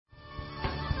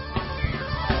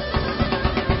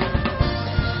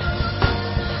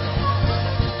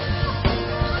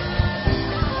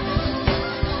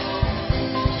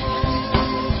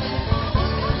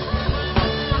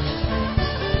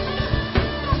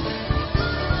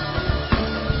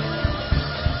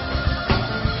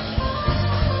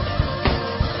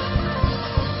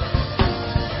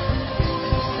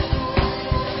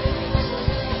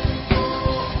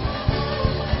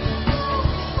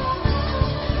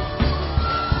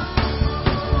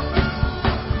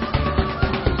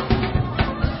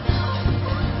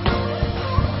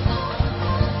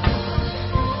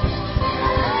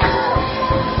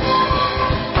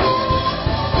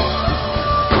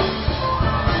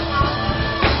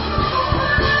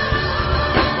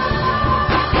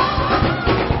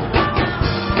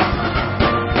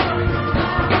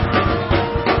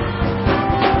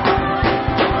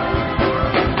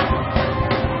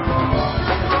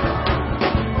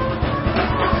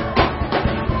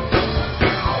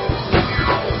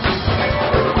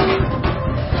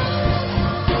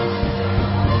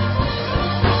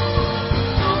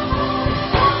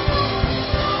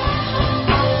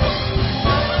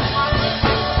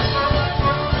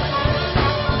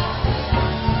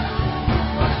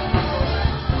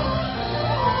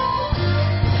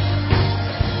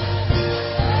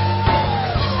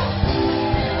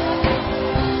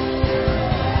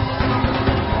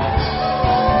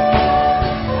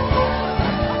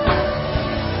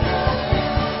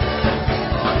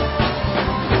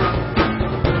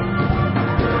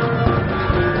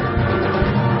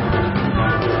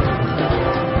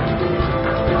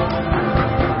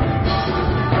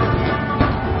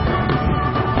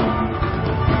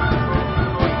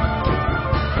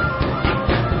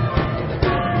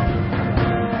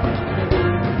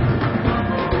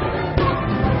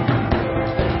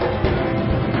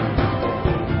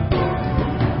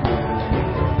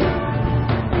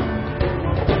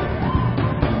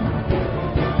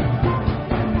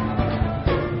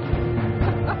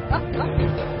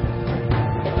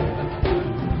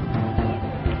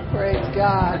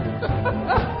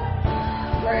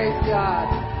Praise God.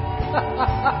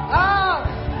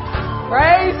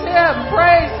 Praise Him,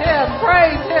 praise Him,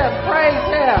 praise Him, praise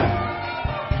Him.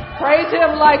 Praise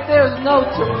Him like there's no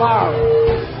tomorrow.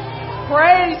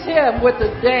 Praise Him with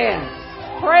the dance.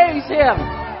 Praise Him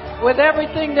with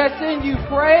everything that's in you.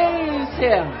 Praise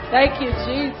Him. Thank you,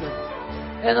 Jesus.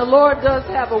 And the Lord does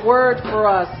have a word for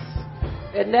us.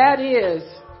 And that is,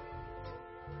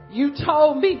 you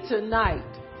told me tonight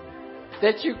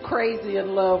that you're crazy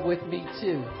in love with me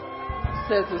too,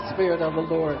 says the Spirit of the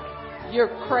Lord.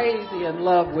 You're crazy in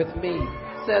love with me,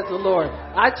 says the Lord.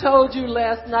 I told you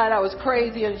last night I was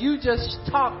crazy, and you just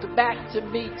talked back to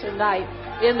me tonight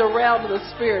in the realm of the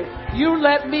Spirit. You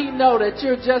let me know that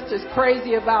you're just as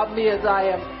crazy about me as I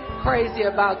am crazy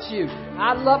about you.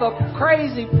 I love a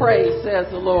crazy praise, says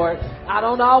the Lord. I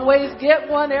don't always get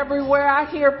one everywhere I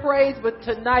hear praise, but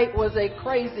tonight was a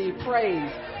crazy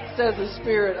praise, says the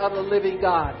Spirit of the living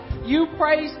God. You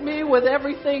praised me with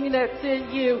everything that's in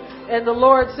you, and the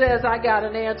Lord says, I got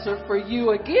an answer for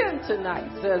you again tonight,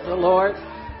 says the Lord.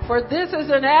 For this is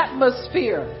an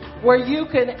atmosphere where you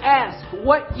can ask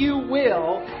what you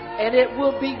will, and it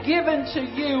will be given to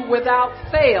you without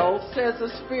fail, says the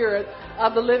Spirit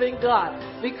of the living God.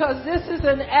 Because this is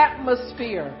an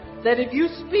atmosphere that if you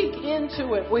speak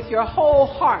into it with your whole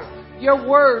heart, your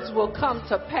words will come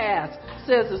to pass,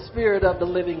 says the Spirit of the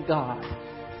living God.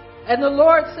 And the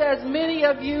Lord says, many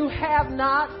of you have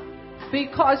not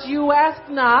because you ask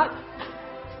not.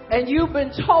 And you've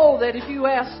been told that if you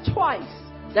ask twice,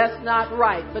 that's not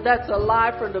right. But that's a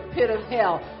lie from the pit of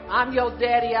hell. I'm your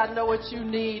daddy. I know what you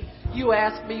need. You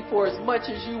ask me for as much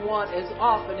as you want, as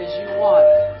often as you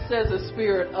want, says the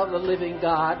Spirit of the living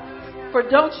God. For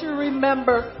don't you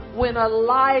remember when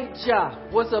Elijah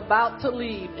was about to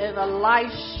leave and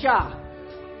Elisha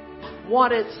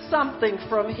wanted something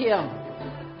from him?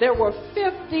 There were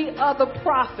 50 other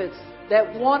prophets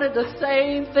that wanted the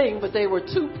same thing, but they were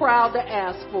too proud to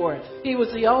ask for it. He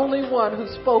was the only one who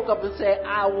spoke up and said,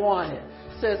 I want it,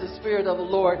 says the Spirit of the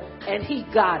Lord, and he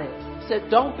got it.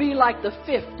 Said, don't be like the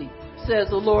 50, says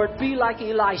the Lord. Be like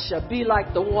Elisha. Be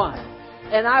like the one.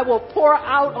 And I will pour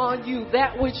out on you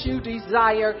that which you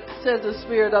desire, says the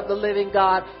Spirit of the living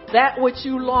God. That which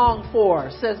you long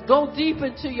for, says, go deep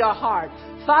into your heart.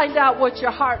 Find out what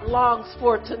your heart longs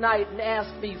for tonight and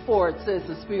ask me for it, says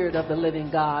the Spirit of the living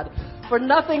God. For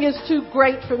nothing is too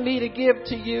great for me to give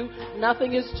to you.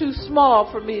 Nothing is too small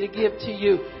for me to give to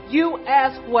you. You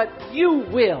ask what you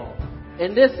will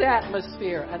in this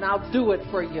atmosphere, and I'll do it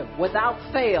for you without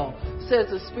fail, says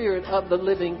the Spirit of the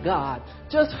living God.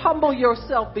 Just humble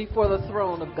yourself before the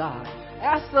throne of God.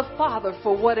 Ask the Father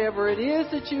for whatever it is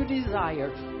that you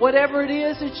desire, whatever it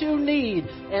is that you need,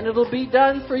 and it'll be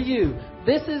done for you.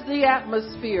 This is the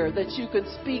atmosphere that you can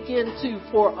speak into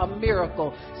for a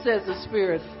miracle, says the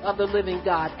Spirit of the living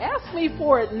God. Ask me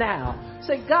for it now.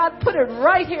 Say, God, put it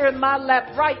right here in my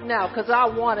lap right now because I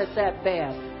want it that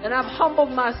bad. And I've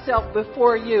humbled myself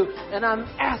before you, and I'm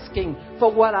asking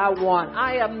for what I want.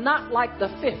 I am not like the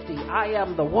 50. I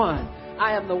am the one.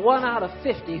 I am the one out of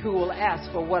 50 who will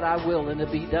ask for what I will, and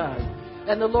it'll be done.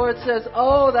 And the Lord says,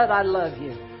 oh, that I love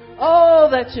you. Oh,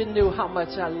 that you knew how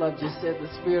much I loved you, said the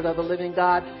Spirit of the living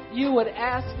God. You would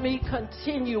ask me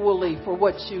continually for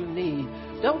what you need.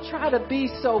 Don't try to be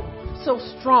so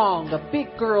strong, a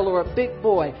big girl or a big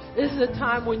boy. This is a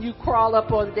time when you crawl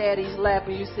up on Daddy's lap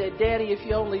and you say, Daddy, if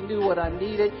you only knew what I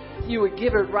needed, you would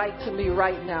give it right to me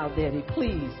right now, Daddy.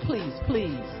 Please, please,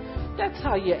 please. That's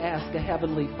how you ask a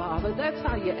Heavenly Father. That's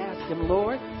how you ask Him,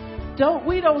 Lord.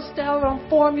 We don't stand on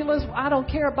formulas. I don't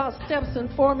care about steps and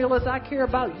formulas. I care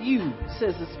about you,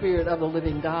 says the Spirit of the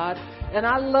living God. And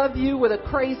I love you with a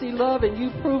crazy love, and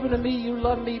you've proven to me you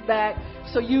love me back.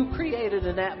 So you created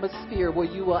an atmosphere where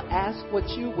you will ask what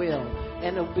you will,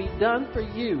 and it'll be done for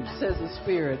you, says the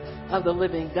Spirit of the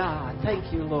living God.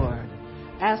 Thank you, Lord.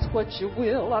 Ask what you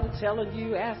will. I'm telling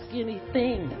you, ask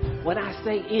anything. When I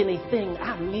say anything,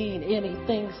 I mean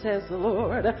anything, says the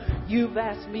Lord. You've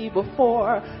asked me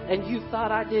before, and you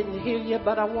thought I didn't hear you,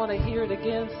 but I want to hear it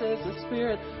again, says the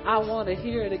Spirit. I want to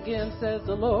hear it again, says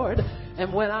the Lord.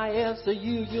 And when I answer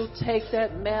you, you'll take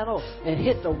that mantle and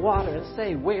hit the water and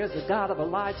say, where's the God of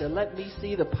Elijah? Let me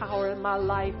see the power in my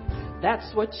life.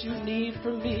 That's what you need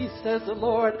from me, says the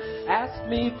Lord. Ask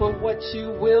me for what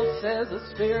you will, says the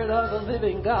Spirit of the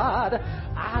living God.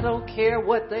 I don't care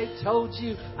what they told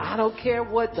you. I don't care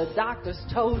what the doctors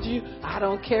told you. I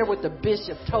don't care what the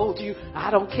bishop told you.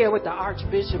 I don't care what the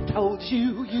archbishop told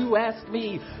you. You ask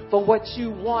me for what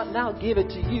you want, and I'll give it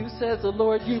to you, says the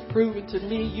Lord. You've proven to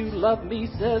me you love me,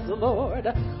 says the Lord.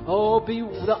 Oh, be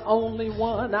the only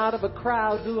one out of a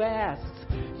crowd who asks.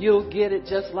 You'll get it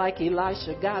just like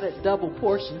Elisha got it. Double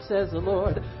portion, says the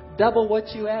Lord. Double what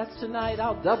you ask tonight.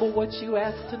 I'll double what you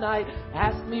ask tonight.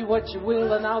 Ask me what you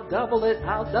will and I'll double it.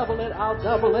 I'll double it. I'll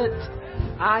double it.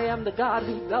 I am the God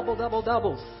who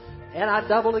doubles. And I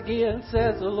double again,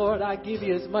 says the Lord. I give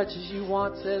you as much as you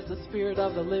want, says the Spirit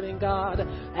of the living God.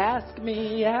 Ask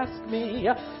me, ask me.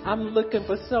 I'm looking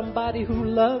for somebody who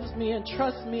loves me and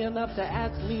trusts me enough to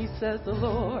ask me, says the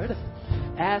Lord.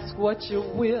 Ask what you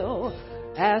will.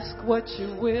 Ask what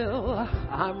you will.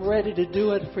 I'm ready to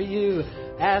do it for you.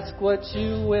 Ask what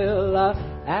you will.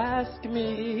 Ask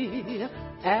me.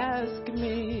 Ask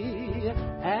me.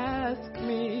 Ask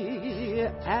me.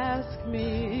 Ask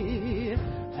me.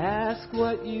 Ask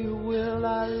what you will.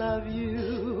 I love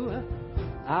you.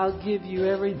 I'll give you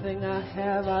everything I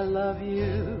have. I love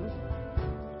you.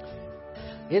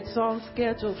 It's on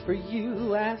schedule for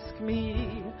you. Ask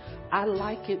me. I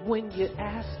like it when you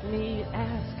ask me.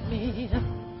 Ask me.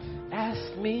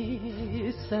 Ask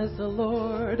me, says the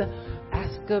Lord.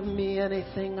 Ask of me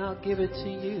anything, I'll give it to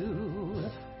you.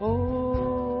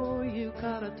 Oh, you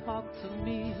gotta talk to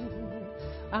me.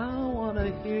 I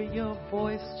wanna hear your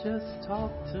voice, just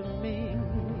talk to me.